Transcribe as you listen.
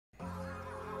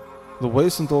The way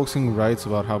Santokh Singh writes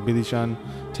about how Bidhi Chand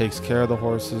takes care of the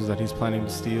horses that he's planning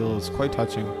to steal is quite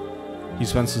touching. He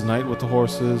spends his night with the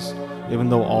horses, even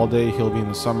though all day he'll be in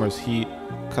the summer's heat,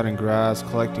 cutting grass,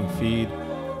 collecting feed.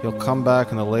 He'll come back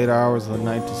in the late hours of the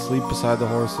night to sleep beside the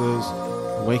horses,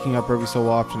 waking up every so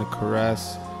often to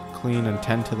caress, clean and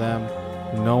tend to them,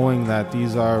 knowing that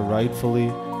these are rightfully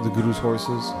the Guru's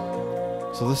horses.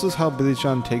 So this is how Bidhi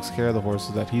Chand takes care of the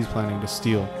horses that he's planning to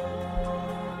steal.